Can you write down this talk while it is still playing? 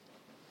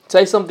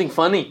Say something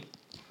funny.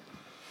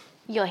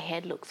 Your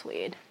head looks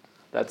weird.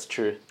 That's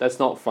true. That's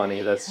not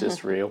funny. That's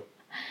just real.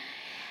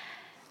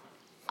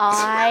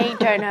 I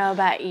don't know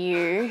about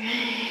you.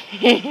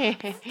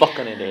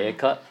 Fucking a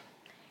haircut.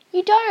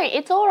 You don't.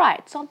 It's all right.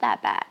 It's not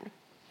that bad.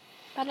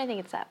 I don't think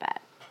it's that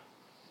bad.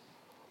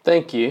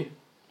 Thank you.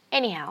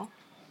 Anyhow,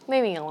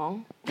 moving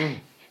along.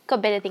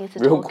 Got better things to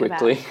Real talk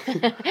quickly.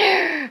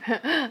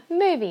 about.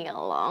 Moving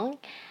along.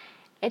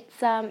 It's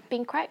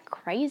been quite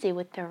crazy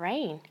with the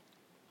rain.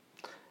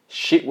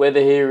 Shit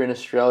weather here in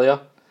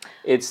Australia.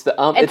 It's the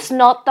It's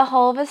not the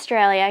whole of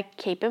Australia.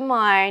 Keep in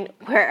mind,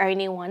 we're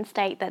only one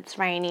state that's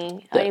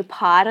raining. Only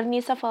part of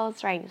New South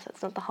Wales raining, so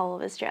it's not the whole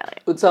of Australia.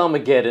 It's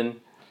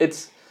Armageddon.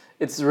 It's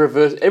the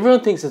reverse.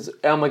 Everyone thinks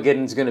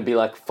Armageddon's going to be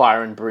like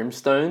fire and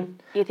brimstone.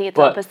 You think it's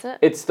the opposite?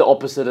 It's the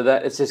opposite of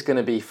that. It's just going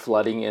to be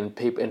flooding and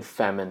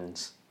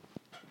famines.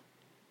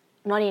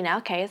 Not in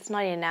our case,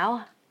 not in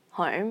our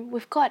home.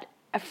 We've got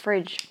a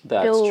fridge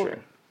That's filled true.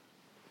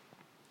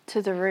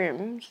 to the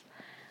rooms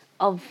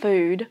of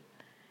food,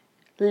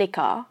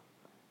 liquor,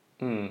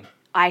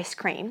 ice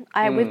cream.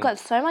 We've got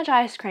so much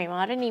ice cream,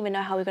 I don't even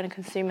know how we're going to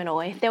consume it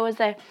all. If there was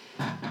a...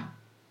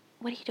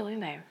 What are you doing,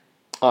 babe?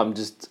 I'm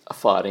just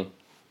farting.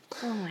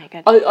 Oh my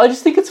God. I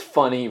just think it's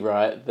funny,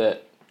 right,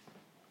 that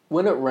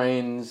when it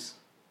rains...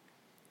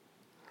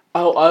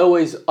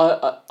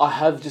 I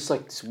have just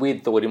like this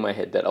weird thought in my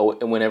head that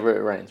whenever it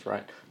rains,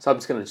 right? So I'm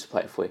just gonna just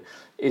play it for you.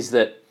 Is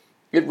that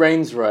it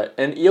rains, right?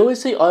 And I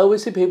always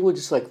see people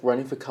just like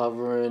running for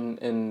cover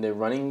and they're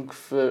running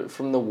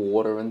from the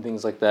water and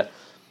things like that.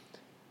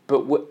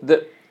 But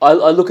I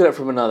look at it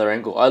from another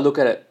angle. I look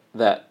at it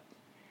that.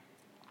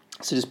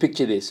 So just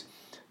picture this.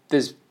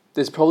 There's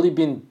probably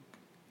been,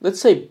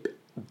 let's say,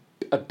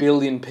 1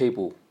 billion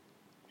people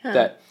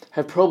that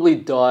have probably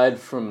died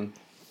from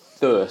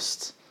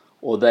thirst.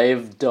 Or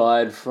they've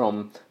died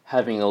from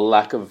having a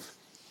lack of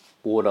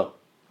water.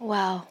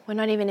 Wow, we're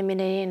not even a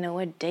minute in and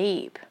we're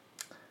deep.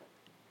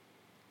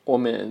 Or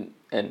minute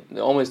and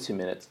almost 2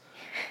 minutes.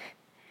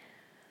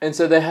 And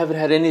so they haven't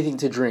had anything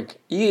to drink.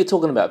 You're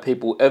talking about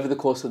people over the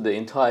course of the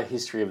entire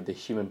history of the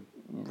human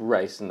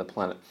race and the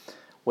planet,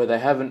 where they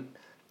haven't...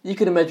 You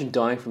can imagine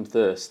dying from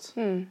thirst.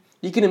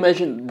 You can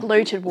imagine...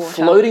 Polluted water.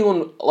 Floating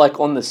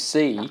on the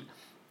sea...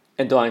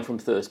 and dying from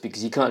thirst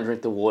because you can't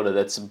drink the water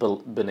that's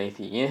beneath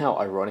you. You know how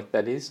ironic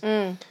that is?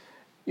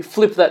 You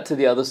flip that to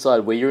the other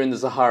side where you're in the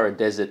Sahara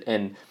Desert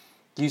and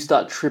you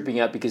start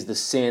tripping out because the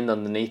sand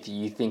underneath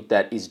you think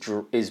that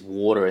is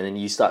water, and then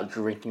you start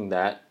drinking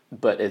that,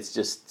 but it's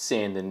just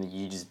sand and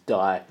you just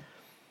die.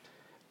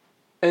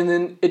 And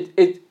then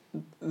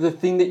the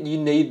thing that you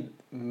need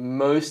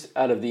most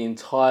out of the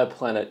entire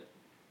planet,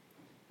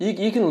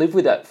 you can live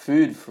without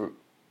food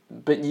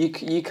but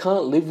you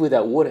can't live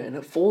without water, and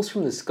it falls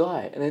from the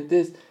sky, and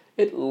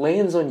it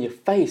lands on your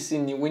face,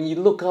 and when you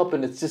look up,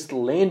 and it's just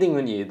landing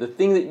on you. The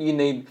thing that you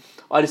need,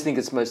 I just think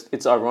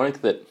it's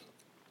ironic that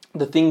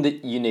the thing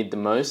that you need the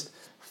most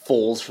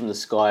falls from the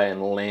sky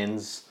and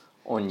lands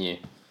on you.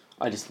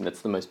 I just think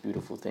that's the most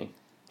beautiful thing,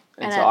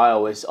 and so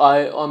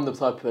I'm the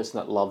type of person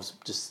that loves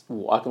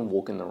I can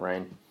walk in the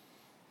rain.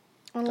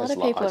 A lot of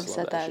people have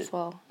said that as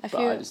well. I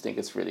just think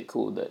it's really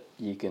cool that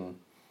you can.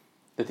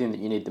 The thing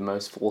that you need the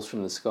most falls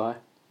from the sky.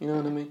 You know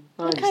what I mean?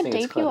 I Look just how think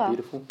it's deep quite you are.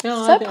 beautiful.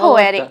 Yeah, So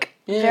poetic. Like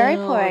yeah, Very I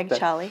like poetic, that.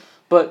 Charlie.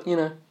 But, you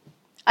know.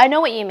 I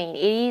know what you mean.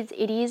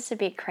 It is a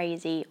bit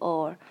crazy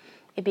or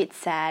a bit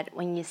sad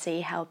when you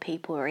see how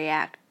people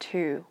react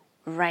to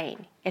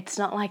rain. It's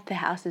not like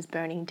the house is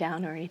burning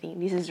down or anything.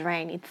 This is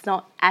rain. It's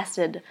not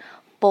acid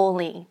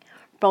falling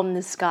from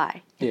the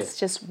sky. It's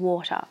just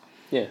water.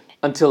 Yeah,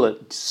 until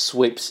it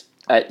sweeps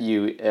at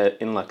you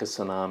in like a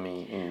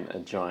tsunami in a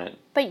giant.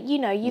 But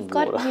you've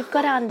got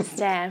to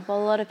understand. For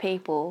a lot of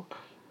people,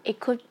 it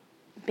could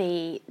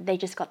be they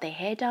just got their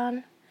hair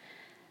done,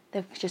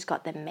 they've just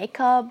got their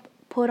makeup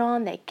put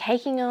on, they're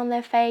caking on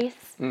their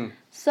face.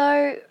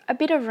 So a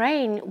bit of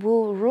rain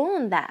will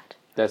ruin that.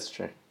 That's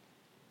true.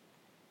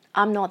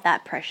 I'm not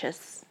that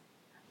precious.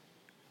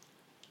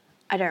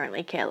 I don't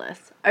really care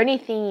less. Only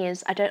thing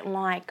is, I don't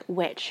like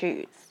wet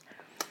shoes.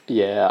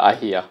 Yeah, I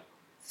hear.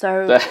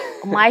 So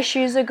my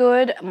shoes are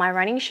good. My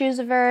running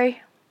shoes are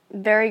very,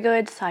 very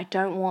good. So I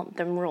don't want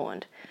them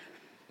ruined.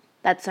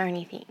 That's the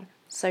only thing.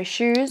 So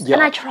shoes. Yeah.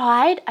 And I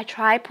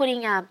tried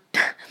putting I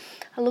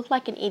look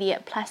like an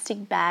idiot,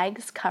 plastic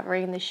bags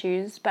covering the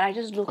shoes, but I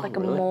just look like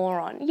really? a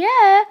moron.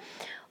 Yeah.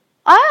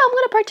 I'm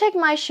going to protect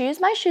my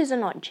shoes. My shoes are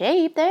not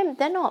cheap.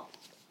 They're not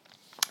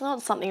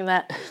something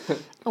that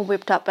are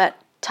whipped up at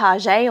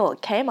Target or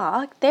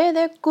Kmart.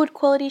 They're good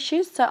quality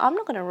shoes, so I'm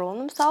not going to ruin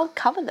them, so I'll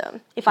cover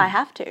them if I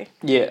have to.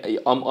 Yeah,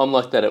 I'm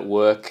like that at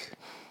work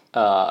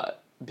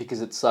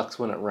because it sucks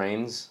when it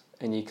rains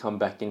and you come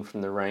back in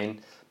from the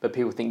rain, but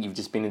people think you've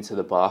just been into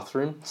the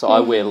bathroom. So I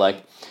wear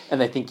and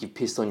they think you've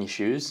pissed on your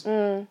shoes.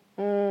 Because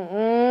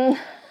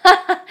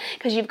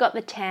you've got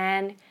the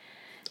tan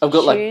I've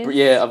got shoes.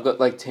 I've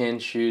got tan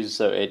shoes,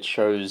 so it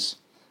shows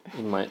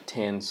in my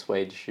tan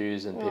suede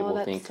shoes, and people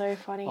that's think, so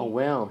funny. oh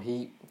wow,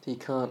 he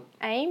can't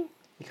Aim?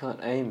 He can't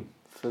aim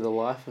for the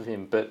life of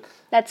him. But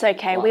That's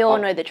okay. We all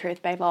know the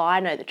truth, babe. Oh, I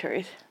know the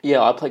truth.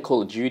 yeah, I play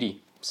Call of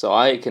Duty, so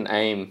I can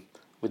aim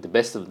with the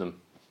best of them.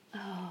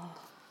 Oh.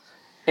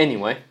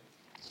 Anyway,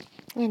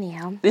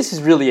 Anyhow. this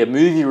is really a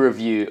movie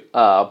review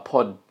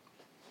pod.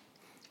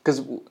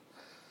 Because we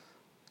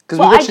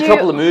watch a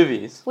couple of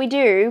movies. We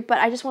do, but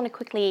I just want to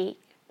quickly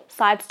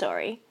side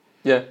story.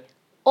 Yeah.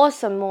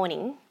 Awesome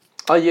morning.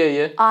 Oh,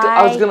 yeah.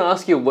 I was going to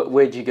ask you,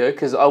 where'd you go?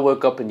 Because I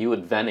woke up and you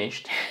had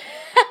vanished.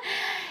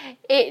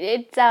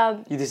 You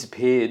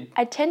disappeared.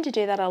 I tend to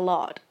do that a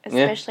lot,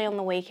 especially on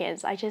the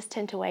weekends. I just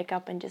tend to wake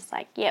up and just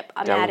like, yep,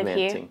 I'm out of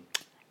here.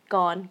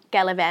 Gone.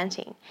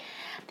 Gallivanting.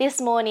 This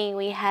morning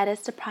we had a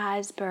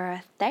surprise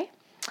birthday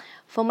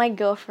for my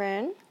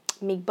girlfriend,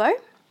 Migbo.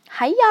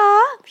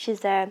 Hiya!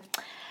 She's a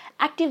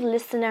active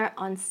listener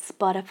on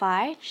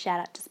Spotify. Shout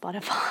out to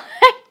Spotify.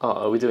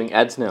 Oh, are we doing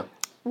ads now?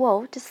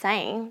 Well, just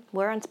saying,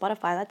 we're on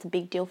Spotify. That's a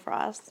big deal for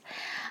us.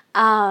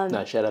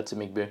 No, shout out to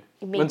Migbo.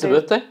 When's her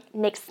birthday?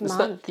 Next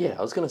month. Yeah,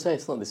 I was going to say,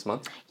 it's not this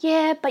month.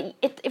 Yeah, but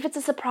if it's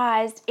a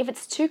surprise, if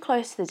it's too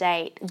close to the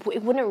date,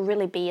 it wouldn't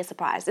really be a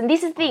surprise. And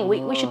this is the thing,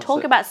 we should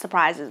talk about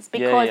surprises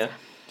because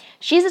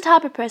she's the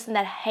type of person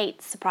that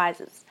hates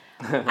surprises.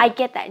 I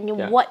get that.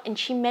 And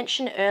she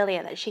mentioned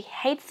earlier that she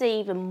hates it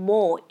even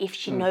more if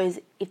she knows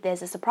if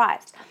there's a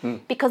surprise.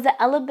 Because the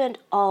element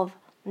of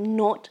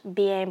not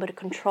being able to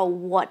control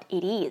what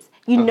it is.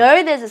 You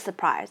know there's a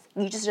surprise.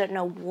 You just don't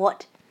know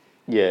what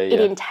it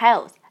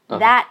entails.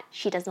 That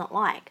she does not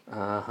like.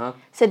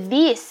 So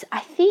this,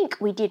 I think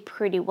we did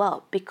pretty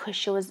well because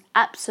she was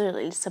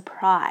absolutely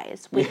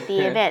surprised with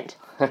the event.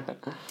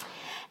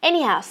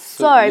 Anyhow,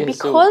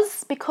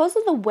 because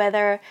of the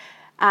weather,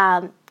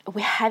 we're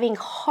having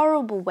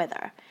horrible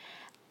weather.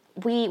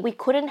 We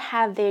couldn't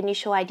have the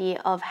initial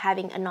idea of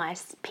having a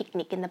nice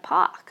picnic in the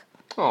park.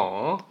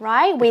 Aww.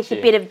 Right? With a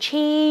bit of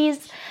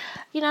cheese,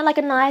 like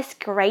a nice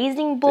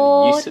grazing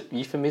board.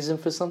 Euphemism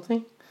for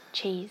something?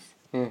 Cheese.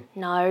 Yeah.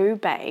 No,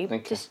 babe.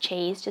 Okay. Just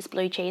cheese, just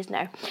blue cheese,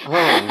 no.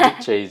 Oh,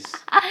 cheese.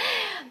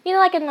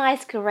 Like a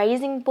nice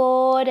grazing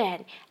board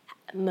and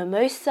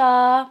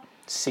mimosa.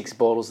 6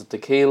 bottles of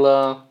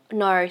tequila.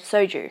 No,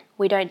 soju.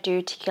 We don't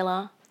do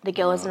tequila. The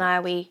girls and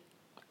I, we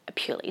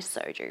purely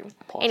soju.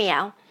 Posh.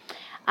 Anyhow.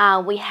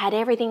 We had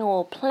everything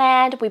all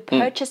planned. We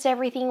purchased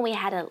everything. We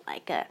had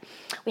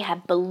we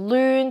had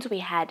balloons. We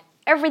had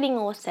everything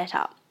all set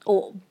up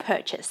or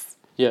purchased.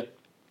 Yeah.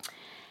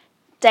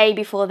 Day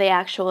before the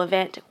actual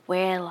event,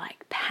 we're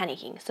like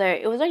panicking. So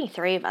it was only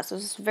 3 of us. It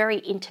was a very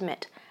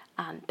intimate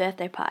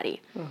birthday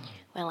party.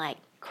 We're like,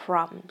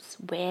 crumbs.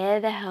 Where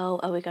the hell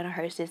are we going to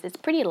host this? It's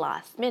pretty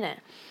last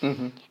minute.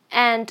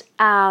 And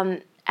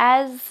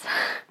as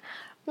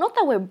not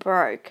that we're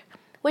broke,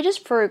 we're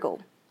just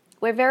frugal.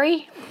 We're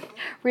very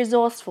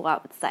resourceful, I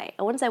would say.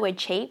 I wouldn't say we're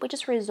cheap, we're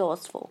just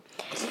resourceful.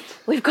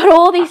 We've got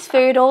all these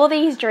food, all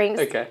these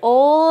drinks,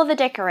 all the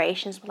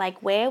decorations. Like,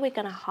 where are we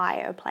going to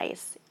hire a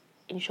place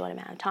in a short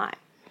amount of time?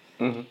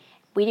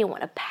 We didn't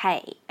want to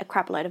pay a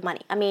crap load of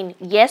money. I mean,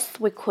 yes,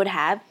 we could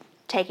have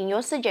taken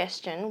your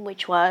suggestion,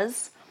 which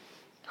was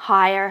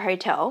hire a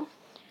hotel.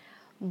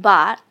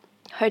 But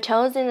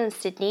hotels in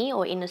Sydney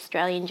or in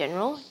Australia in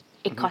general,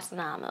 it costs an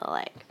arm and a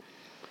leg.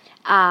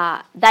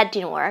 That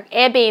didn't work.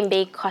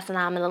 Airbnb cost an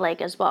arm and a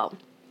leg as well.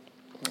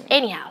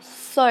 Anyhow,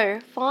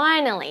 so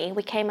finally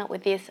we came up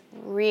with this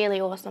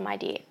really awesome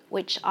idea,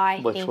 which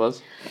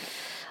was?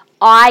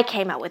 I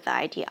came up with the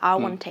idea. I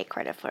want to take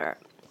credit for it.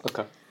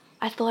 Okay.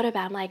 I thought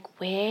about, I'm like,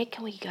 where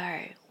can we go?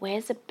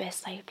 Where's the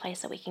best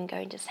place that we can go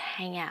and just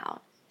hang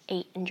out,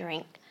 eat and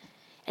drink,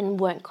 and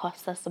won't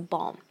cost us a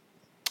bomb?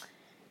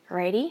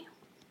 Ready?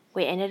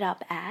 We ended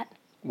up at...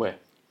 Where?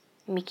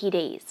 Mickey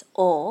D's,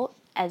 or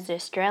as the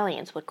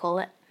Australians would call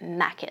it,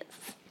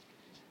 Macca's.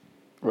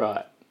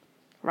 Right.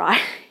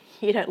 Right?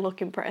 You don't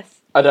look impressed.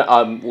 I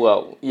don't,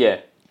 well,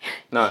 yeah.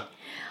 No.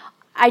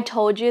 I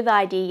told you the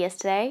idea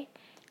yesterday.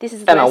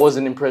 I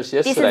wasn't impressed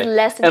yesterday. This is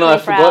less than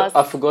 24 hours.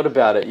 I forgot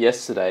about it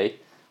yesterday,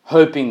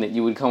 hoping that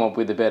you would come up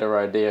with a better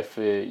idea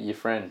for your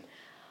friend.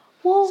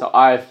 Well, so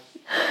I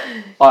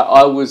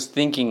was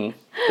thinking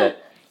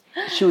that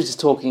she was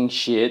just talking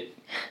shit.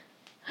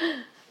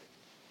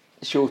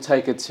 She'll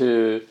take her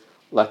to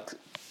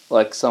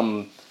like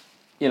some,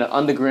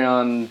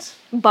 underground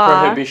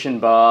prohibition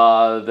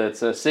bar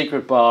that's a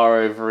secret bar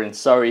over in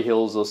Surrey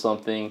Hills or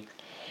something.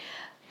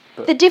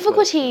 The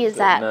difficulty is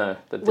that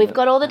we've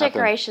got all the happen.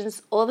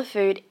 decorations, all the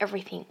food,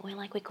 everything. We're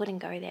like, we couldn't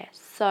go there.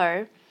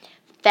 So,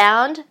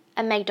 found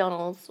a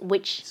McDonald's,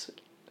 which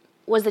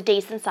was a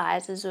decent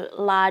size. It was a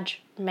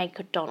large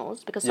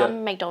McDonald's, because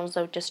some McDonald's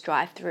are just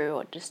drive-through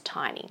or just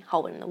tiny,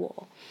 hole in the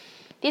wall.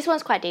 This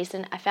one's quite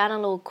decent. I found a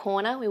little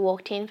corner. We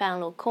walked in, found a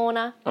little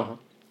corner.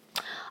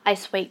 I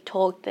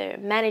sweet-talked the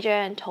manager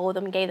and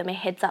gave them a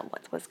heads up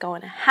what was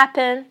going to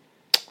happen.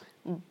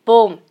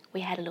 Boom.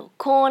 We had a little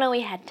corner,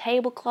 we had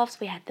tablecloths,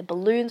 we had the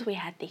balloons, we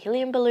had the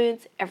helium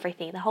balloons,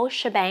 everything. The whole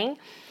shebang.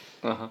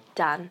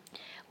 Done.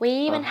 We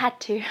even had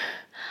to...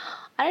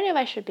 I don't know if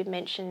I should be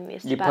mentioning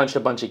this. You punched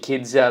a bunch of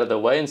kids out of the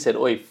way and said,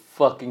 "Oi,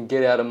 fucking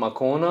get out of my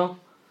corner."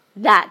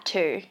 That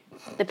too.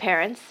 The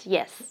parents,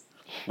 yes.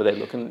 Were they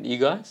looking at you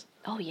guys?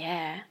 Oh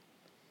yeah.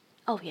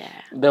 Oh yeah.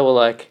 They were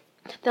like,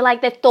 They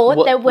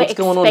thought they were what's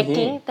going on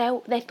expecting.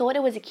 They thought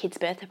it was a kid's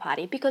birthday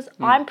party because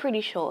I'm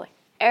pretty sure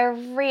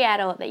every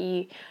adult that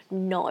you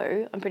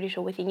know, I'm pretty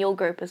sure within your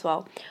group as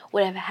well,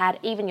 would have had,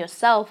 even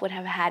yourself would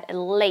have had at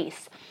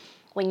least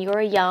when you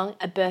were young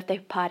a birthday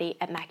party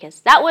at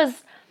Macca's.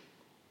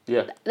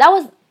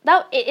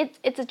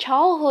 It's a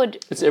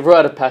childhood. It's a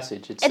rite of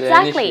passage. It's an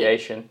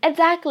initiation.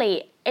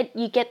 Exactly.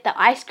 You get the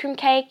ice cream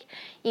cake,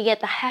 you get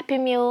the Happy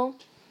Meal,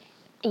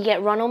 you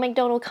get Ronald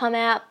McDonald come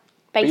out.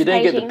 But you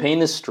don't get the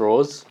penis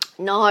straws.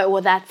 No,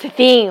 well that's the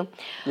thing.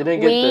 You don't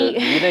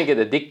get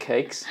the dick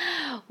cakes.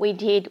 We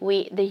did.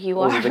 You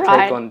or are the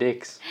right. cake on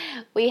dicks.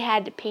 We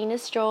had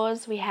penis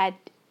straws. We had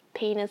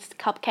penis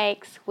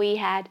cupcakes. We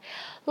had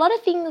a lot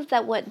of things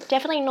that were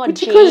definitely not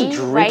G. Were you guys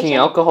drinking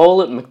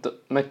alcohol at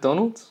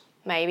McDonald's?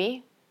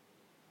 Maybe.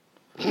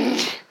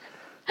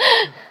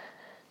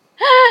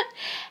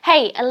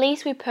 Hey, at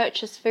least we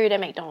purchased food at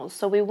McDonald's,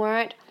 so we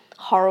weren't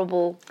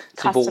horrible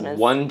customers. You bought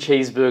one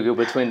cheeseburger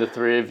between the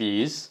three of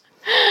yous,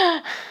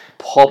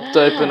 popped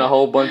open a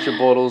whole bunch of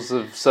bottles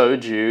of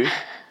soju.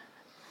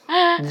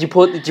 Did you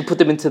put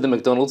them into the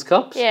McDonald's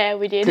cups? Yeah,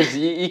 we did. Because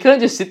you can't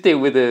just sit there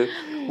with a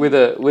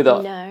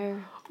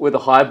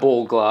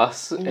highball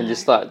glass and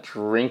just start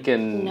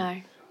drinking.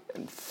 No.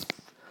 And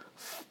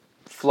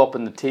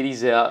flopping the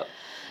titties out.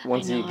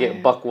 Once you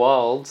get buck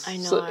wilds. I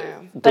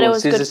know. But it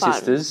was good fun.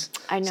 Sisters.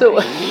 I know.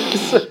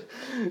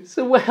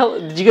 So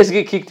did you guys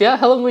get kicked out?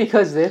 How long were you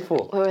guys there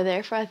for? We were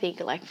there for, I think,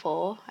 like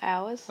 4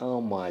 hours.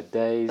 Oh, my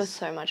days. It was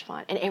so much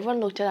fun. And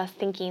everyone looked at us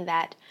thinking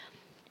that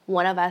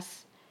one of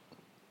us...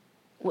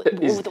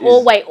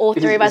 all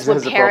three of us were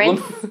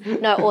parents.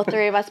 No, all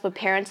three of us were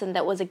parents and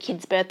that was a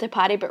kid's birthday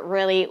party. But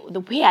really,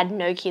 we had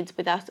no kids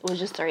with us. It was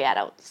just 3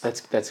 adults.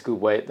 That's a good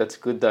way. That's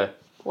good, though.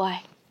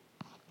 Why?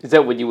 Is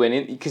that when you went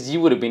in? Because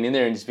you would have been in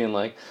there and just been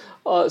like,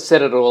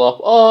 set it all up.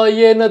 Oh,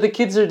 yeah, no, the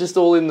kids are just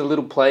all in the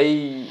little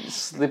play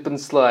slip and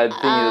slide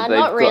thing that they've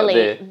not really. got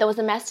there. There was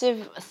a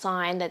massive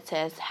sign that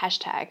says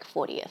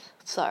 #40th.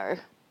 So,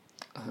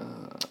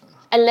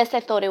 unless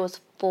they thought it was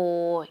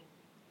for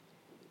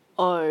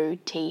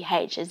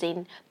OTH, as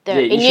in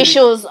the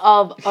initials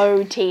of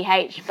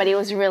OTH, but it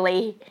was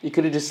really... You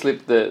could have just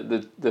slipped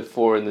the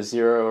 4 and the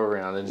 0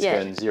 around and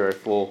just gone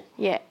 04.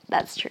 Yeah,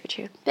 that's true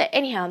too. But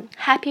anyhow,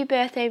 happy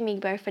birthday,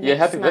 Migbo, for next month. Yeah,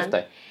 happy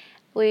birthday.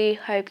 We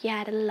hope you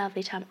had a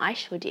lovely time. I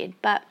sure did.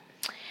 But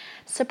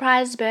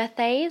surprise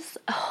birthdays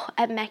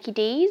at Mackie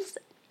D's,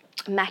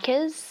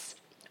 Macca's,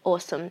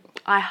 awesome.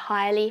 I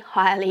highly,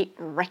 highly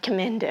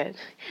recommend it.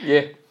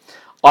 Yeah.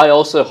 I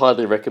also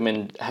highly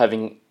recommend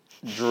having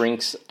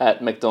drinks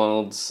at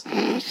McDonald's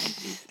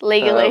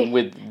legally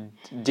with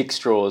dick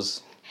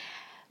straws.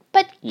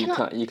 But you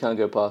can't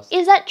go past.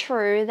 Is that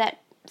true that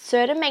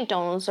certain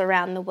McDonald's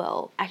around the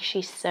world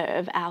actually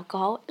serve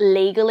alcohol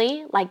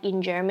legally, like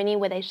in Germany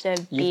where they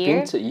serve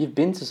beer? You've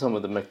been to some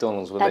of the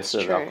McDonald's where they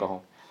serve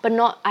alcohol. But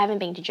I haven't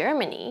been to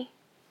Germany.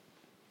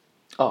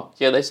 Oh,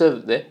 yeah, they serve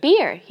it there.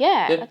 Beer,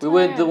 yeah. We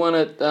went the one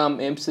at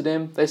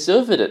Amsterdam. They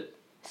serve it at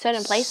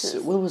certain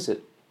places. Where was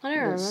it? I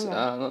don't remember.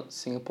 Not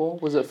Singapore.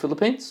 Was it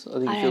Philippines? I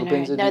think I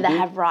Philippines. Don't know. No, they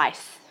have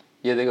rice.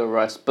 Yeah, they got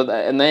rice,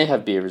 and they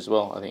have beer as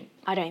well, I think.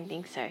 I don't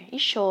think so. You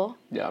sure?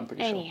 Yeah, I'm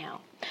pretty sure. Anyhow,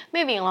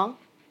 moving along.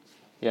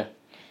 Yeah.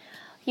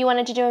 You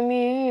wanted to do a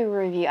movie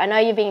review. I know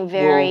you're being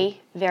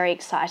very, very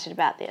excited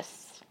about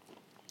this.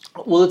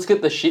 Well, let's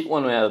get the shit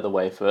one out of the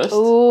way first.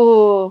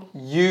 Ooh.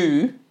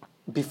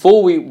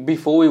 Before we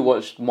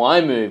watched my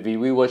movie,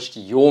 we watched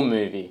your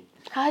movie.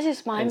 How is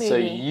this my movie? And so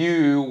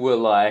you were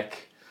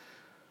like,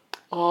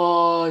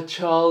 "Oh,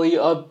 Charlie,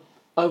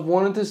 I've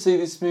wanted to see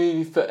this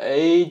movie for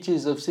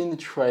ages. I've seen the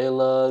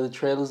trailer. The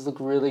trailers look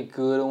really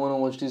good. I want to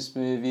watch this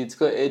movie. It's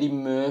got Eddie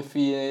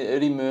Murphy in it.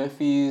 Eddie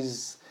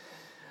Murphy's...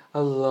 I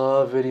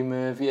love Eddie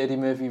Murphy. Eddie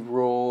Murphy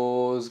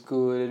Raw is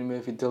good. Eddie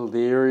Murphy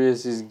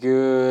Delirious is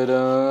good. Do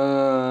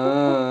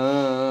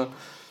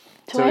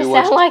I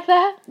sound like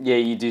that? Yeah,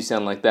 you do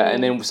sound like that.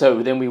 And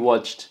then we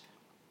watched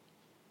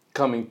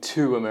Coming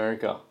to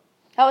America.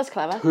 That was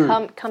clever.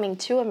 Coming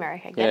to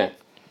America. Get it?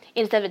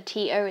 Instead of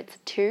T-O, it's a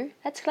 2.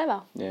 That's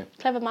clever. Yeah.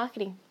 Clever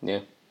marketing. Yeah.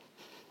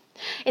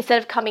 Instead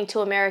of Coming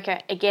to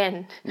America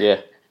again.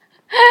 Yeah.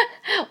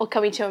 Or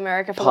Coming to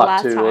America for the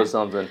last time. Part 2 or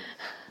something.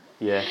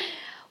 Yeah.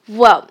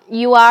 Well,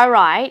 you are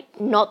right.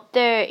 Not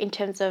in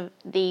terms of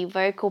the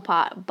vocal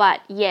part,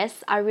 but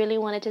yes, I really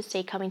wanted to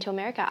see Coming to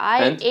America.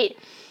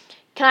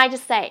 Can I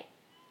just say,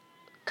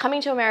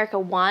 Coming to America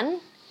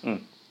 1,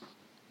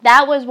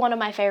 that was one of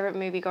my favorite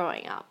movies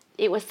growing up.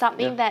 It was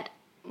something that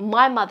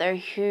my mother,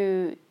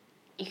 who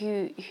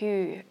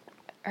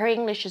her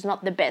English is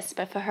not the best,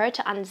 but for her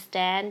to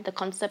understand the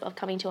concept of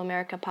Coming to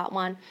America Part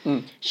 1,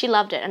 she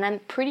loved it. And I'm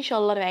pretty sure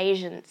a lot of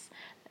Asians,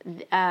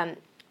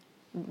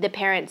 the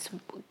parents,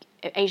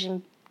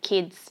 Asian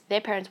kids,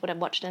 their parents would have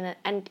watched it,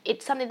 and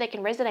it's something they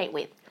can resonate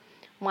with.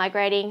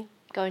 Migrating,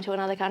 going to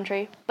another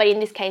country. But in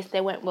this case,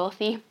 they weren't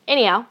wealthy.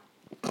 Anyhow.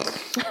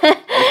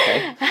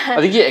 Okay. I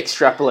think you're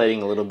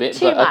extrapolating a little bit.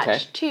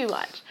 Too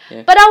much.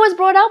 Yeah. But I was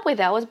brought up with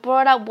it. I was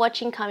brought up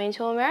watching Coming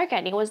to America,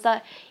 and it was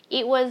the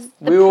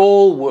We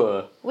all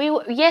were.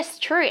 yes,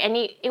 true, and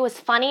it was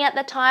funny at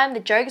the time. The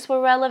jokes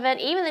were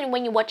relevant. Even then,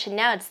 when you watch it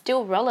now, it's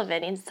still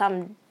relevant in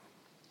some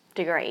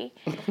degree.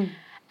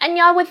 And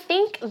I would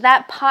think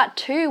that part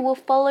 2 will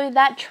follow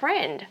that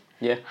trend.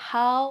 Yeah.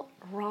 How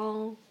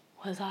wrong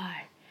was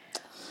I?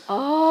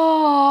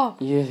 Oh.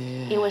 Yeah.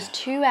 It was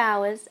 2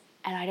 hours,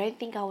 and I don't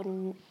think I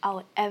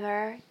would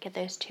ever get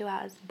those 2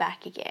 hours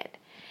back again.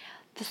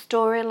 The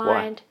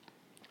storyline,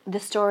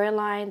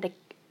 the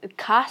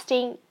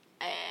casting,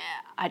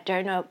 I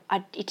don't know.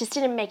 It just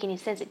didn't make any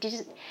sense.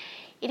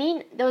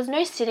 There was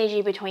no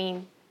synergy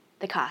between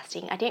the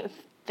casting. I didn't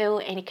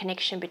feel any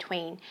connection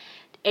between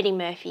Eddie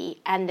Murphy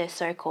and their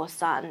so-called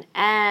son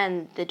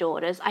and the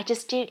daughters. It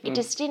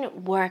just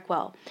didn't work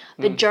well.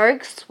 The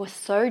jokes were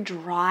so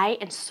dry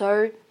and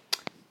so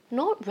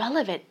not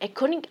relevant. I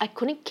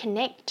couldn't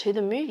connect to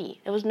the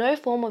movie. There was no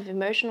form of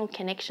emotional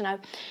connection. I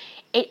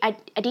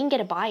didn't get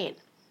a buy-in.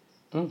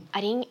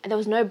 There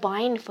was no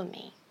buy-in for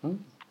me.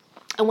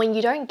 And when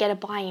you don't get a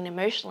buy-in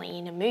emotionally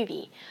in a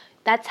movie,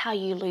 that's how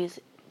you lose,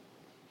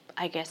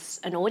 I guess,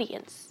 an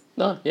audience.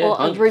 No, yeah, or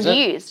 100%.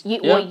 Reviews.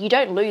 Or you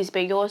don't lose,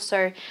 but you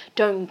also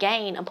don't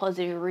gain a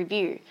positive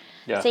review.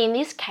 Yeah. See, in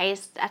this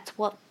case, that's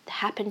what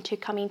happened to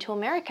Coming to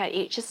America.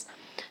 It just,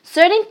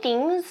 certain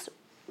things,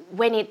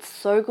 when it's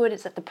so good,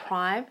 it's at the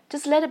prime,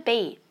 just let it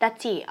be.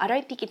 That's it. I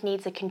don't think it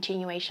needs a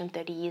continuation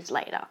 30 years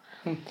later.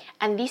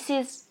 And this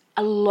is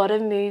a lot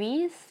of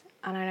movies.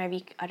 I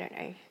don't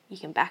know if you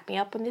can back me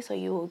up on this or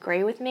you will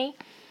agree with me.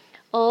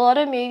 A lot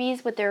of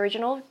movies with the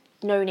original,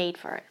 no need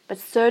for it. But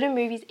certain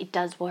movies, it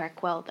does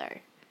work well though.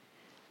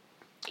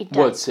 It does.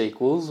 What,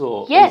 sequels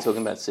or Yes. are you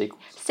talking about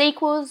sequels?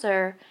 Sequels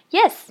or,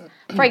 yes.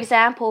 For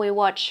example, we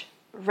watched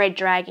Red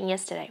Dragon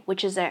yesterday,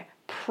 which is a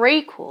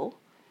prequel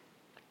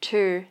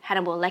to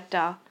Hannibal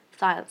Lecter,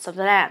 Silence of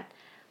the Lambs.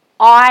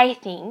 I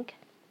think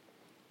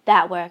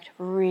that worked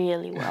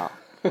really well.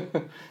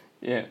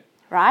 Yeah.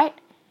 Right?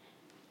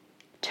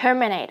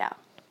 Terminator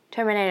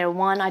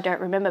 1, I don't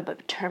remember,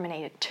 but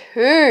Terminator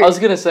 2. I was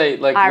gonna say,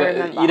 like,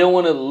 remember. you don't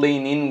want to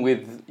lead in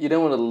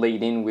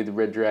with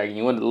Red Dragon.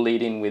 You want to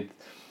lead in with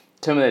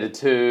Terminator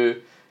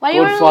 2, Why do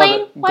you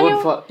want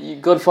to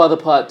lead? Godfather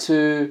Part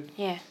 2,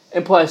 Yeah.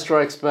 Empire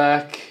Strikes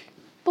Back.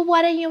 But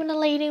why don't you want to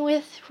lead in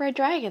with Red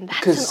Dragon? That's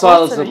Because an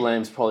Silence awesome... of the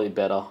Lambs probably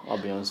better. I'll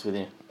be honest with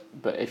you.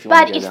 But if you want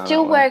But to go it down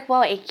still that way. worked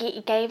well.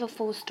 It gave a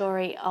full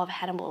story of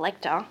Hannibal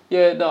Lecter.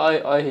 Yeah, no,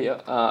 I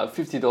hear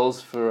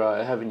 $50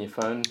 for having your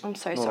phone. I'm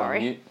so not on sorry.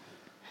 mute.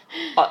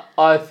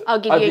 I'll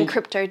give you in think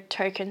crypto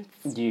tokens.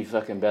 You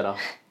fucking better.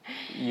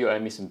 You owe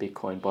me some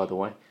Bitcoin, by the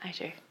way, I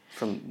do.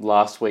 from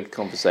last week's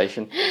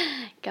conversation.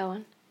 Go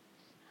on.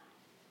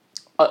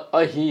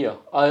 I hear.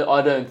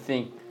 I don't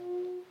think,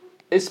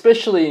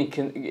 especially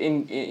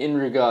in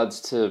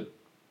regards to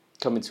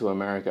Coming to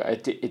America,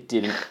 it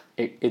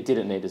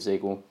didn't need a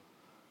sequel.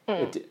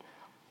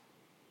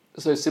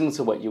 So similar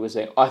to what you were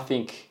saying, I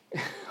think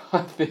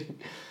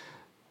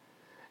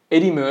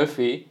Eddie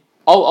Murphy.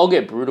 I'll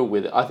get brutal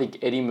with it. I think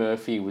Eddie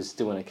Murphy was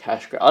doing a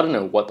cash grab. I don't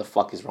know what the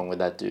fuck is wrong with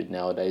that dude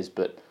nowadays,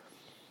 but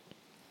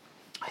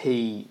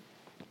he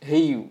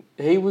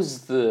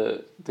was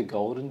the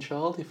golden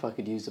child, if I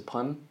could use a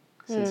pun,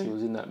 since he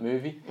was in that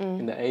movie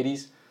in the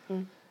 80s.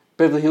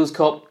 Beverly Hills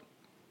Cop.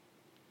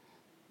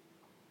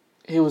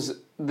 He was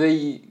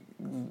the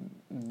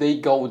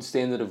gold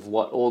standard of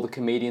what all the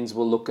comedians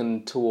were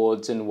looking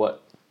towards and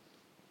what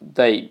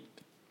they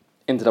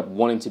ended up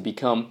wanting to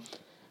become.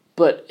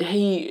 But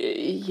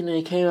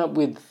he came up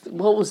with,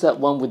 what was that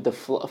one with the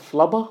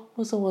flubber?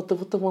 What's the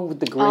one with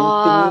the green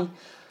thingy?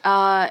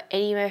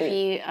 Eddie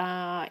Murphy,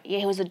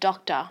 he was a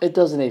doctor. It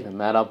doesn't even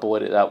matter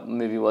what that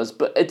movie was,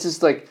 but it's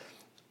just like,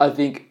 I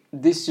think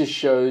this just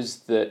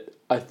shows that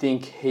I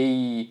think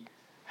he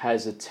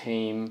has a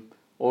team,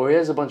 or he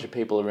has a bunch of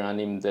people around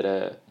him that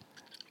are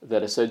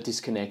so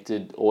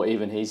disconnected, or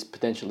even he's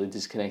potentially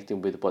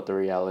disconnected with what the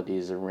reality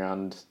is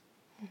around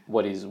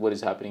what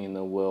is happening in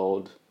the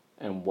world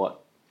and what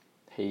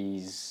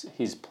his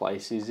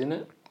place is in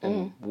it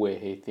and where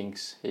he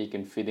thinks he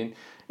can fit in.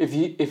 If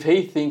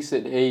he thinks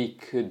that he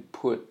could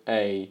put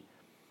a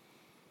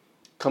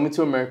Coming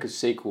to America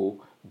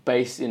sequel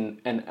based in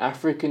an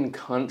African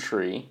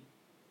country,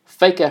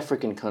 fake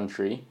African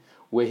country,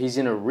 where he's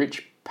in a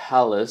rich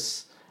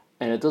palace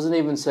and it doesn't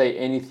even say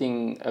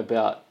anything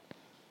about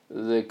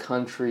the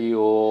country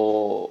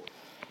or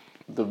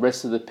the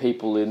rest of the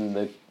people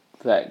in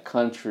that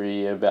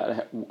country about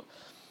how, do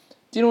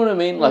you know what I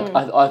mean? Like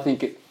I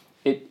think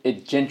it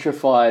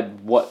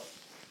gentrified what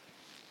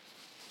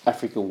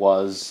Africa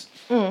was.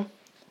 Well,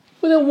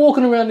 they're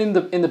walking around in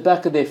the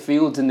back of their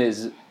fields and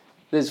there's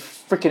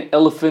freaking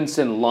elephants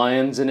and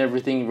lions and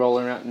everything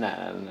rolling around.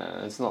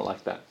 Nah, it's not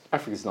like that.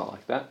 Africa's not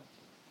like that.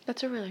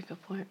 That's a really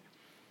good point.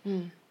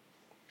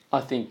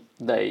 I think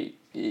they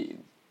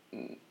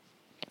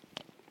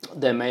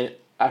made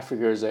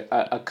Africa as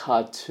a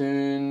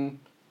cartoon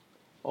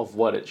of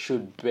what it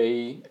should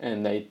be,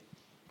 and they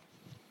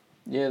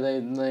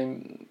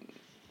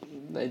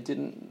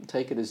didn't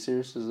take it as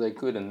serious as they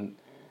could, and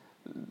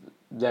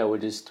they were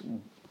just.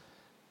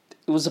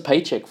 It was a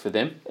paycheck for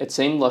them. It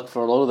seemed like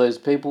for a lot of those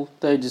people,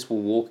 they just were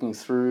walking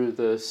through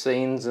the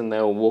scenes and they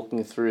were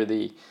walking through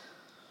the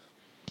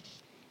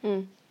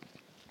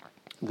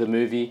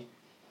movie,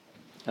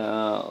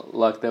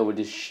 like they were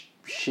just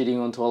shitting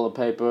on toilet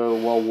paper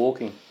while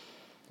walking.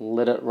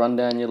 Let it run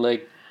down your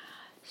leg.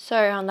 So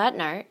on that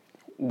note,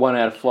 1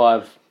 out of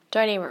 5.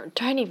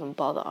 don't even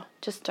bother.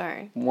 Just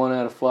don't. 1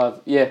 out of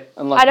 5. Yeah,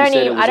 and like I don't you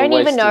said, even. it was I don't a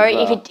even waste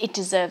know of, if it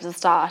deserves a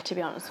star. To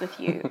be honest with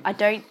you, I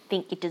don't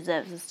think it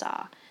deserves a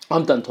star.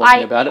 I'm done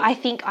talking about it. I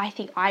think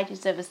I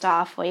deserve a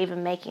star for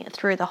even making it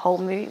through the whole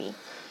movie.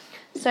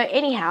 So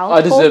anyhow,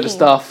 I deserve a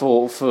star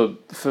for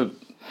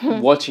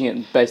watching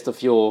it based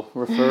off your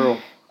referral.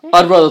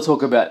 I'd rather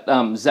talk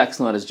about Zack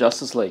Snyder's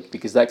Justice League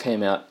because that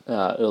came out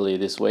earlier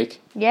this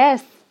week.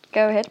 Yes,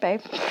 go ahead,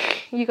 babe.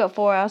 You got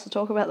 4 hours to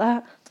talk about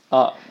that.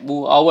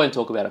 Well, I won't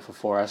talk about it for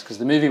 4 hours because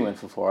the movie went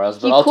for 4 hours.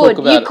 But You I'll could. talk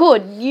about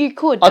You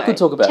could. I could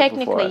talk about it for 4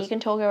 technically, hours. you can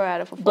talk about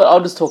it for 4 But hours.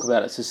 I'll just talk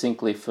about it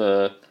succinctly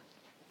for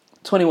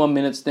 21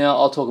 minutes now.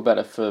 I'll talk about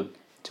it for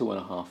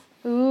 2.5.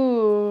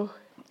 Ooh.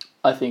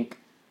 I think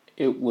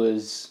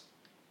it's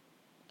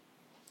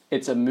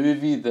a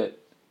movie that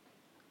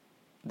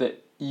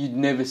you'd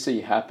never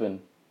see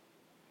happen.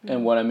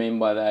 And what I mean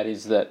by that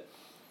is that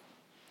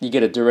you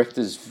get a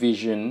director's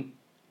vision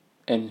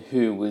and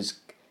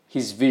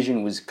his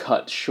vision was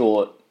cut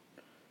short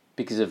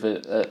because of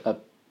a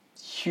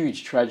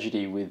huge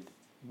tragedy with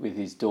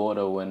his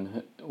daughter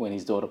when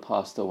his daughter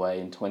passed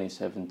away in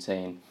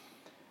 2017.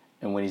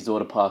 And when his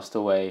daughter passed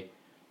away,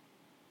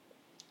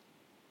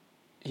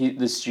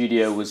 the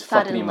studio was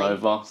fucking him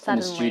over. And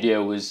the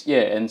studio was,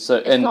 and so...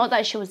 It's not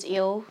that she was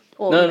ill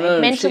or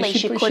No, mentally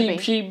she could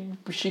be.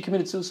 She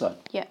committed suicide.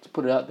 Yeah. To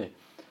put it out there.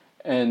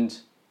 And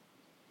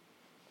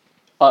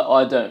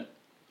I don't...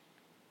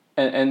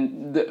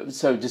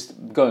 So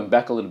just going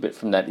back a little bit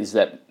from that is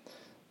that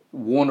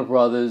Warner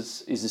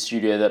Brothers is the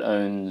studio that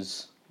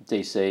owns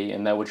DC,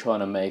 and they were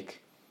trying to make...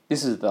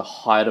 This is the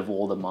height of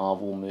all the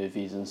Marvel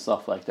movies and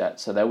stuff like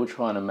that. So they were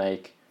trying to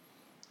make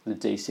the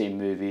DC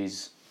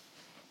movies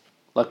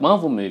like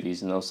Marvel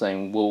movies, and they were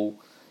saying, well,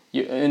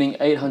 you're earning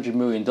 $800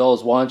 million,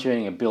 why aren't you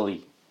earning $1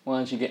 billion? Why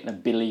aren't you getting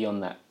 $1 billion on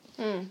that?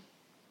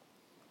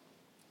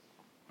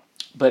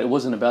 But it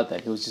wasn't about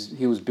that. He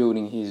was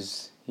building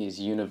his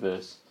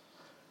universe.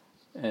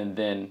 And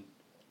then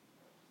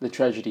the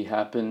tragedy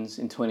happens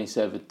in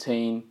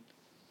 2017,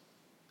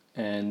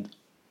 and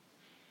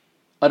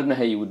I don't know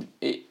how you would...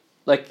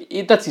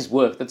 that's his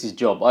work, that's his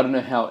job. I don't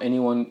know how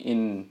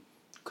anyone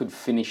could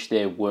finish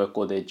their work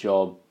or their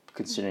job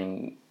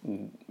considering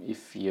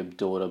if your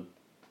daughter,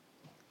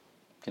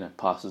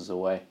 passes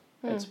away.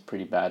 It's a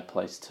pretty bad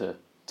place to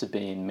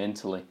be in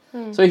mentally.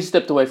 So he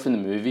stepped away from the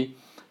movie.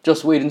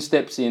 Joss Whedon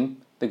steps in,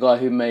 the guy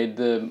who made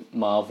the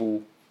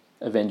Marvel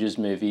Avengers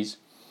movies.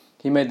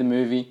 He made the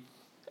movie,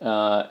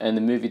 and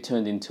the movie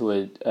turned into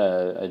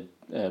a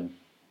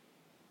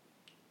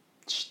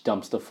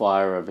dumpster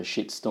fire of a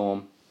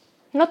shitstorm.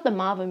 Not the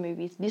Marvel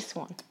movies, this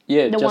one.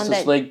 Yeah, the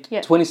Justice League. Yeah.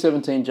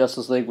 2017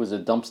 Justice League was a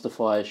dumpster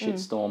fire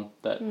shitstorm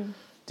that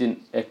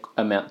didn't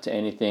amount to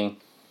anything.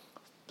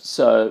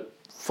 So,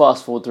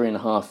 fast forward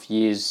 3.5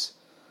 years,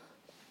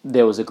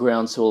 there was a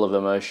groundswell of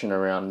emotion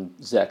around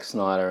Zack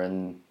Snyder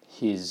and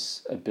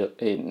his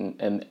ability,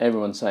 and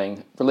everyone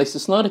saying, release the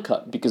Snyder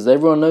Cut, because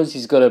everyone knows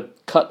he's got a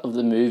cut of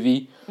the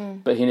movie,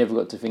 but he never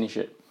got to finish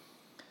it.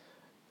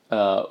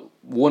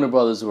 Warner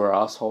Brothers were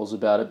assholes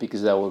about it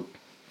because they were...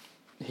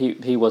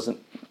 He wasn't...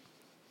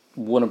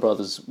 Warner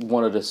Brothers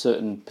wanted a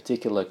certain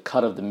particular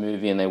cut of the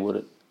movie, and they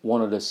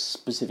wanted a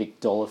specific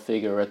dollar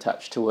figure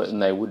attached to it,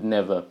 and they were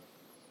never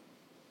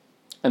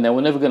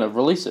going to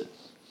release it.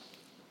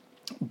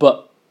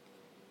 But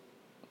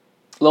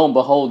lo and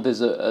behold, there's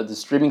the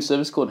streaming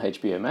service called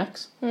HBO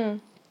Max,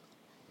 and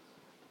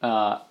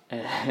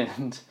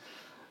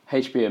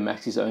HBO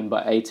Max is owned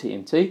by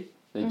AT&T,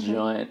 the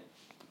giant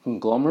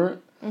conglomerate.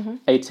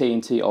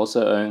 AT&T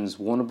also owns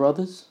Warner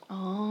Brothers.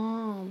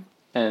 Oh.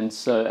 And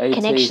so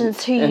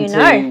Connections who you AT&T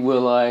know. were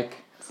like,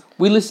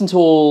 we listen to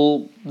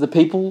all the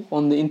people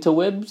on the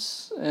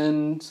interwebs,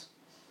 and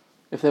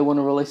if they want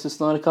to release the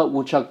Snyder Cut,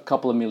 we'll chuck a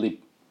couple of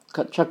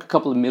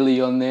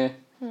milli on there.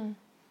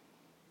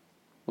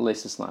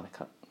 Release the Snyder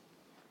Cut.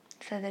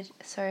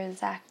 So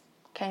Zach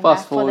came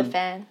back for the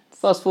fans.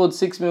 Fast forward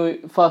 6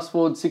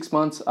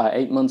 months,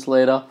 8 months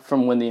later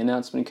from when the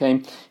announcement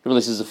came, he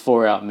releases a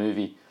 4-hour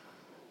movie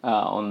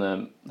on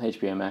the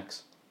HBO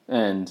Max,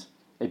 and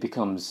it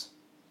becomes...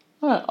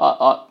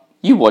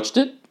 you watched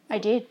it. I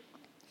did.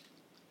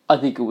 I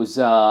think it was...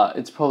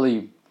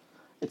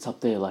 it's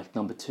up there like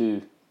number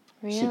 2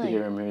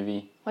 superhero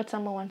movie. What's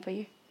number 1 for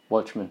you?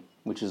 Watchmen,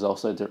 which is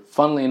also,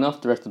 funnily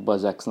enough, directed by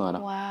Zack Snyder.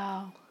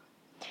 Wow.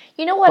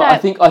 You know what? But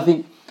I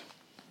think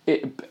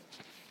it,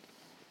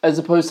 as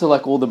opposed to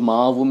like all the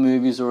Marvel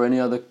movies or any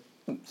other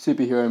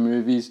superhero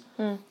movies,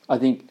 I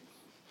think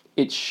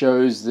it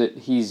shows that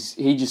he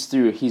just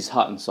threw his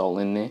heart and soul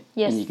in there.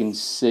 Yes. And you can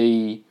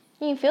see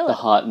you can feel the it.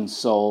 heart and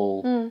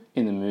soul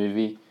in the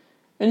movie.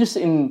 And just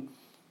in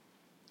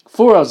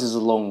 4 hours is a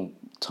long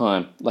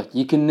time. Like,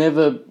 you can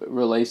never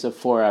release a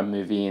 4-hour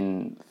movie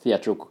in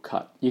theatrical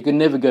cut. You can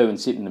never go and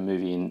sit in the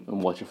movie and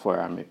watch a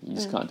 4-hour movie. You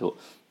just can't do it.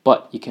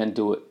 But you can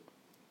do it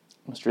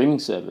on a streaming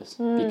service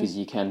because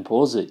you can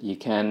pause it. You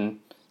can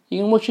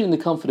watch it in the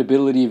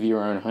comfortability of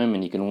your own home,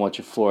 and you can watch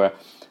a 4-hour.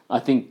 I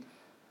think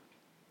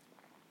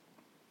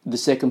the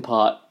second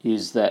part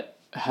is that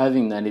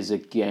having that is a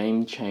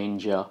game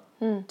changer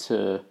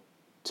to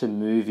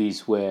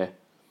movies, where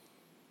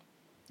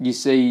you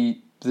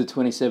see the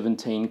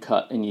 2017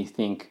 cut and you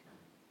think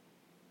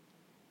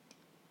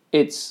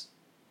it's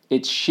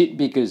shit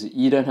because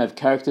you don't have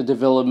character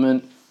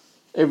development,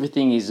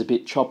 everything is a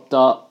bit chopped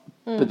up,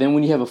 but then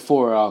when you have a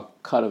 4-hour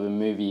cut of a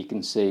movie, you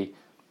can see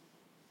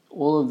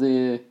all of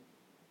the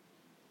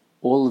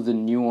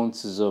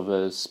nuances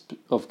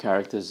of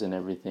characters and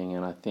everything.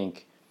 And I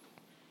think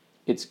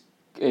it's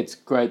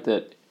great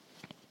that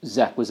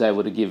Zack was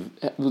able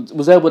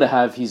to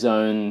have his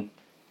own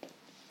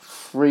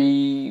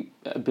free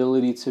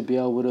ability to be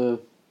able to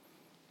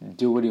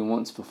do what he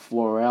wants for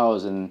 4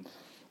 hours, and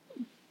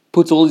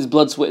puts all his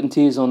blood, sweat, and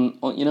tears on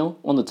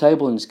the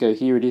table, and just go,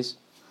 here it is.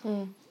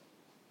 And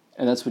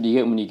that's what you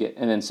get when you get.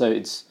 And then so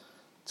it's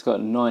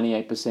got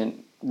 98%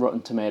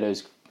 Rotten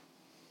Tomatoes.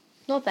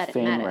 Not that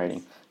fan it matters.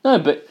 rating. No,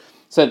 but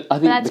so I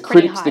think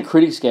the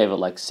critics gave it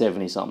like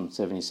 70-something,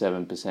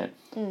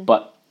 77%.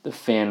 But the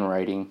fan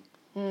rating,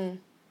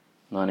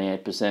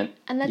 98%.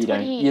 And that's you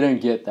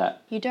don't get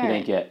that. You don't. You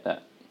don't get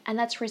that. And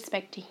that's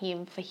respect to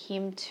him, for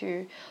him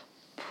to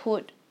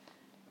put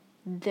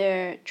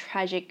the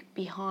tragic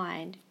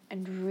behind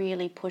and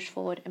really push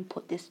forward and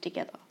put this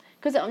together.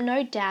 Because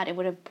no doubt it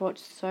would have brought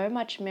so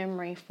much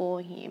memory for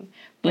him,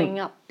 bringing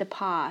up the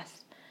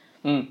past.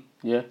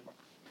 Yeah.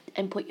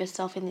 And put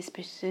yourself in this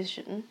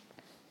position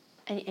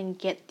and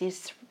get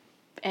this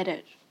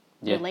edit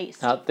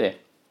released. Out there.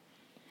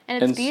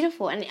 And it's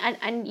beautiful.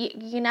 And you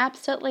can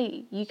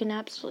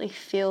absolutely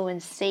feel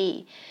and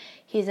see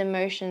his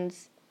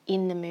emotions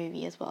in the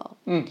movie as well.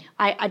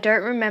 I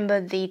don't remember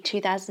the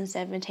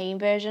 2017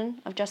 version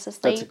of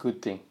Justice League. That's a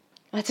good thing.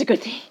 That's a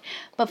good thing.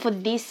 But for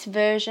this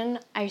version,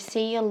 I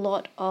see a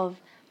lot of...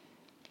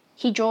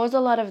 He draws a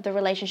lot of the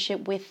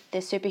relationship with the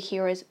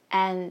superheroes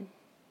and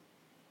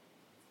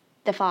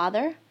the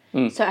father.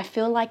 So I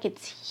feel like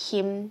it's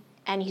him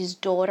and his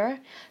daughter.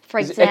 For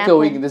example...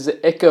 There's an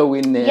echo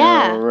in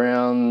there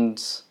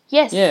around...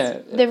 Yes,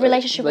 the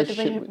relationship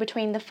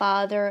between the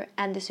father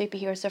and the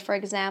superhero. So, for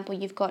example,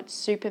 you've got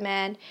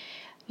Superman,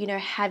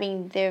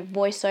 having the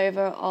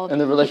voiceover of... And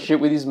the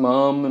relationship with his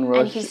mum and...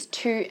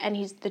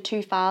 the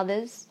two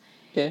fathers.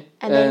 Yeah.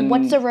 And then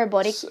what's the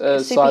robotic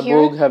superhero?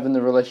 Cyborg having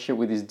the relationship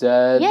with his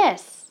dad.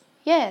 Yes.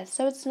 Yeah,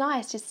 so it's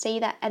nice to see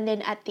that. And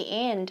then at the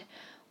end,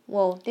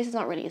 well, this is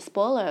not really a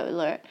spoiler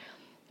alert,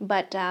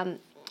 but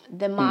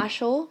the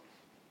Marshal...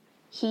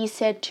 He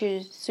said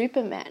to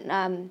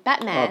Batman.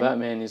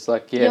 Batman is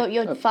like, yeah.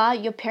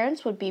 Your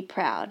parents would be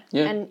proud.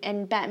 Yeah.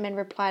 And Batman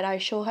replied, I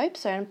sure hope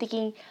so. And I'm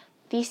thinking,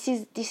 this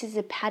is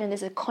a pattern.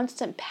 There's a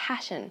constant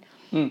pattern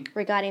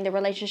regarding the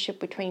relationship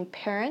between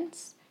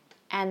parents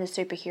and the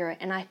superhero.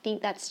 And I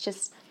think that's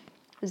just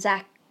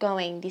Zack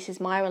going, this is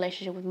my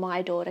relationship with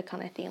my daughter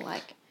kind of thing.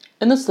 Like.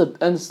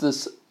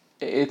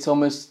 It's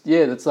almost,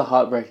 that's the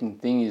heartbreaking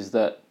thing, is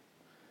that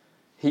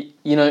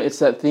it's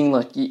that thing,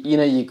 like,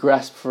 you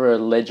grasp for a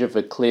ledge of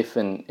a cliff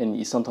and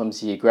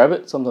sometimes you grab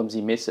it, sometimes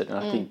you miss it. And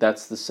I think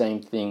that's the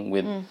same thing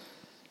with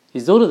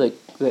his daughter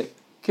that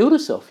killed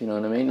herself, you know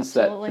what I mean?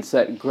 Absolutely. It's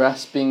that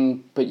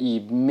grasping, but you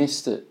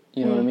missed it,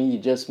 you know what I mean? You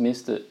just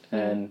missed it.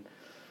 And,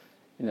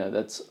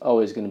 that's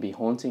always going to be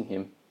haunting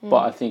him.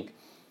 But I think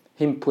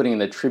him putting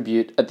the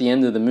tribute at the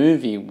end of the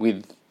movie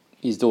with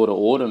his daughter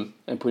Autumn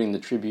and putting the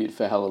tribute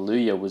for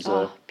Hallelujah was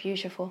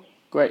beautiful.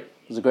 Great.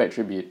 It was a great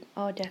tribute.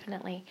 Oh,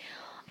 definitely.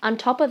 On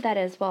top of that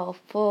as well,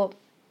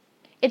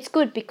 it's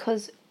good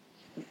because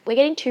we're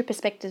getting two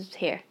perspectives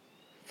here.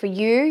 For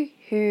you,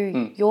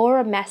 you're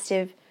a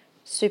massive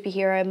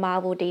superhero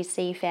Marvel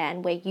DC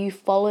fan, where you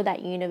follow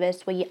that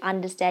universe, where you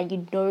understand,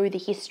 you know the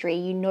history,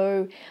 you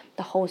know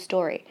the whole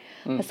story.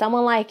 For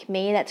someone like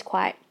me, that's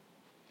quite...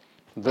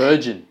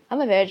 Virgin. I'm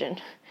a virgin.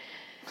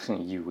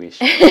 You wish.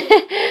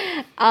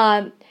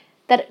 That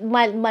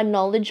my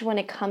knowledge when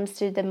it comes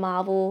to the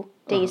Marvel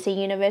DC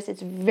universe,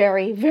 it's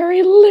very,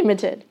 very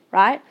limited,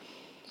 right?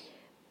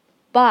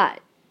 But,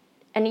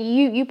 and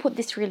you put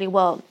this really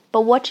well,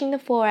 but watching the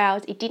 4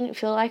 hours, it didn't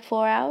feel like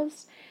 4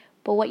 hours.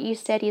 But what you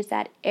said is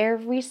that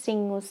every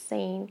single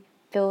scene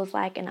feels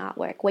like an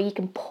artwork, where you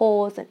can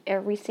pause at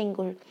every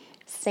single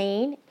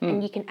scene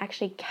and you can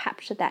actually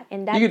capture that.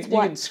 And that's you could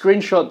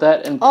screenshot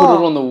that and put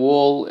it on the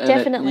wall, and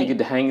definitely. You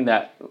could hang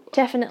that.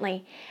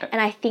 Definitely. And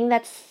I think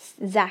that's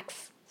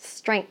Zack's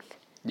strength.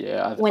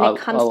 Yeah, when it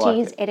comes to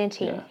his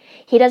editing. Yeah.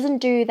 He doesn't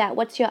do that.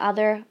 What's your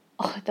other...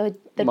 the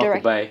Michael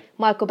Bay.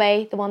 Michael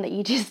Bay, the one that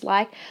you just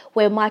like,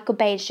 where Michael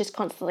Bay is just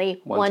constantly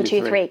 1,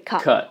 2, 3,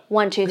 cut.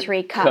 1, 2,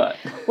 3, cut.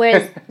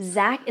 Whereas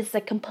Zack is the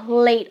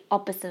complete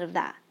opposite of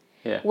that.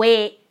 Yeah.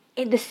 Where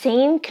the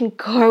scene can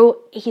go,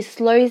 he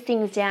slows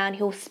things down,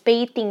 he'll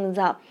speed things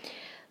up,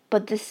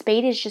 but the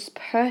speed is just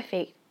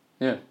perfect.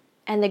 Yeah.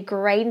 And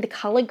the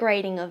color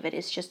grading of it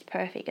is just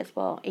perfect as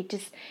well. It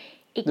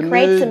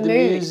creates a mood.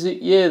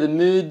 The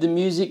music, the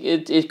music,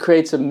 it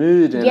creates a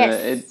mood, and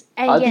Yes,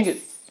 I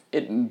think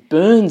it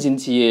burns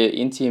into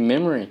your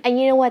memory. And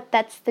you know what?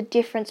 That's the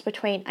difference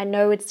between, I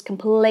know it's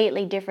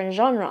completely different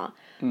genre,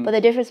 but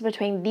the difference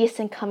between this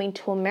and Coming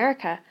to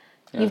America,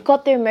 you've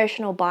got the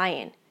emotional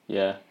buy-in.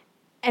 Yeah.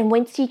 And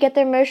once you get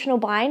the emotional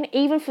buy-in,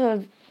 even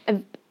for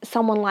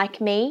someone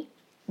like me,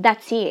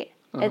 that's it.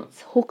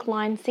 It's hook,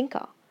 line,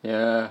 sinker.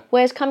 Yeah.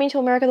 Whereas Coming to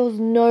America, there was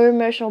no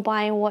emotional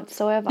buy-in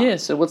whatsoever. Yeah,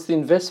 so what's the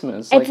investment?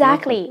 It's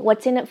Exactly.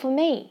 What's in it for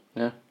me?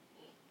 Yeah.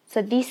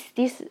 So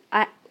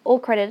all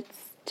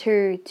credits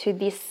to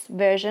this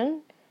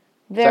version.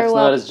 Zack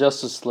Snyder's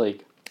Justice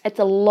League. It's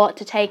a lot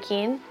to take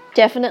in.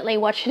 Definitely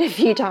watch it a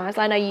few times.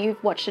 I know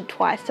you've watched it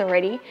twice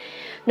already.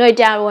 No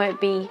doubt it won't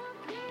be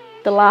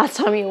the last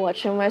time you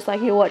watch it. Most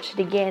likely you'll watch it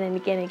again and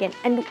again and again.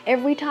 And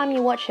every time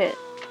you watch it,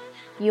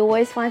 you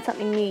always find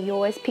something new. You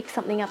always pick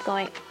something up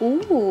going,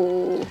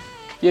 ooh.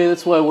 Yeah,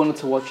 that's why I wanted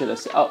to watch it.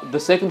 The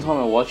second time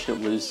I watched it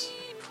was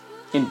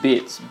in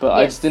bits, but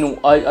I just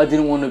didn't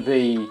want to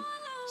be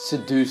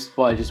seduced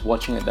by just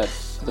watching it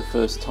the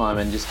first time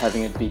and just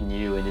having it be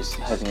new and just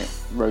having it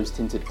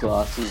rose-tinted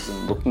glasses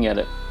and looking at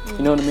it. You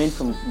know what I mean?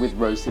 With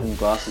rose-tinted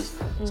glasses.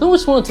 So I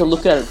just wanted to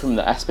look at it from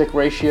the aspect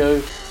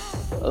ratio,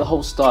 the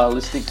whole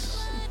stylistic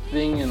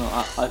thing, and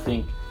I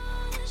think,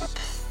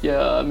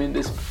 I mean,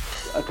 there's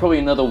probably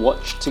another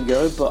watch to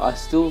go, but I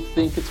still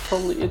think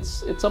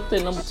it's up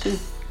there, number two.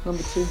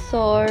 So,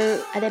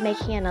 are they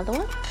making another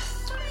one?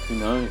 Who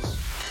knows?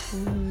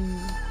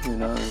 Who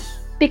knows?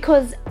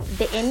 Because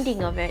the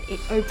ending of it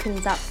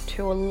opens up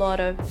to a lot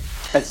of...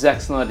 It's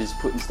Zack Snyder just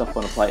putting stuff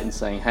on a plate and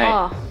saying, hey,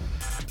 Oh,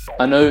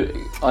 I know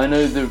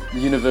the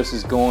universe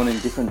has gone in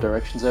different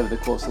directions over the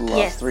course of the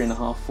last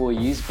 3.5, 4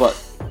 years, but,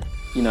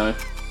 you know,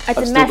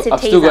 I've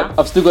still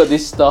got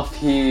this stuff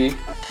here.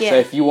 Yeah. So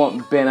if you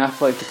want Ben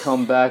Affleck to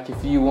come back,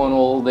 if you want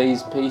all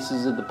these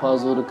pieces of the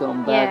puzzle to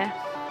come back,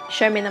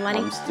 show me the money.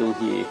 I'm still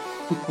here.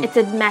 It's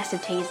a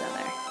massive teaser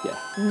though. Yeah.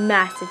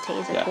 Massive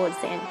teaser towards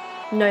the end.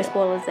 No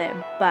spoilers there,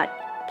 but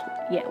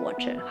yeah,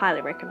 watch it.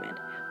 Highly recommend.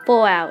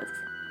 4 hours.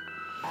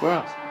 4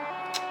 hours.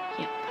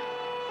 Yep.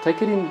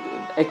 Take it in.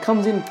 It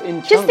comes in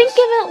chunks. Just think of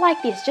it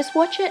like this. Just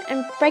watch it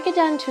and break it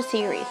down into a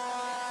series.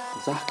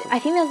 Exactly. I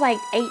think there's like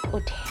 8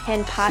 or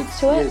 10 parts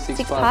to it.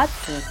 6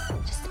 parts. Yeah.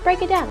 Just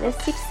break it down. There's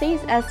 6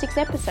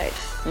 episodes.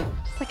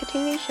 Just like a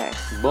TV show.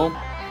 Boom.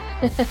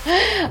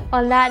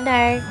 On that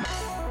note,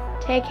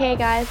 take care,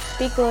 guys.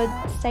 Be good.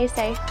 Stay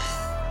safe.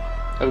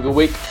 Have a good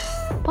week.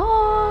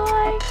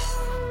 Bye.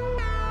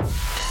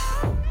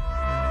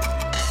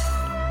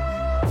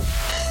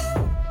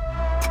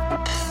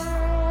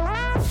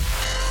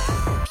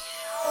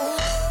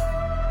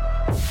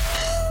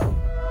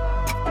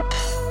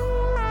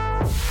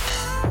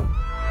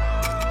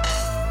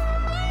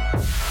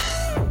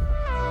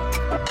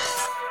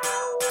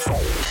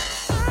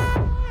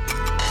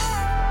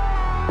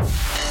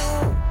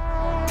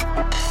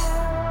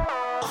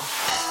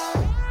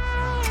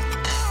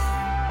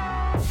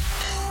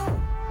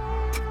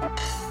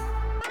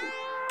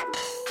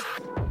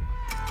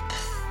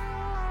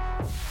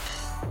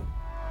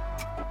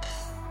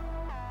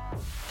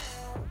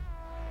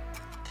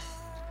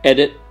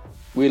 Edit.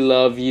 We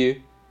love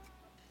you.